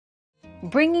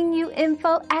bringing you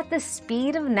info at the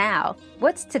speed of now.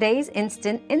 What's today's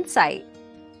instant insight?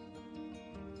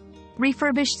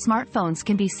 Refurbished smartphones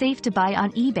can be safe to buy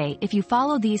on eBay if you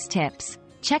follow these tips.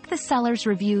 Check the seller's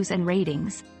reviews and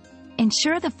ratings.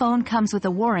 Ensure the phone comes with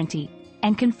a warranty,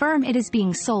 and confirm it is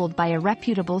being sold by a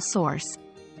reputable source.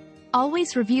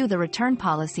 Always review the return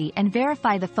policy and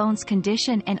verify the phone's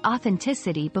condition and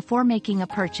authenticity before making a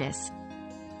purchase.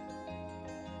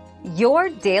 Your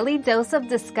daily dose of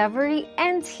discovery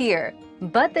ends here,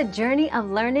 but the journey of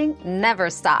learning never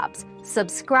stops.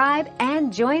 Subscribe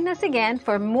and join us again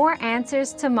for more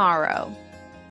answers tomorrow.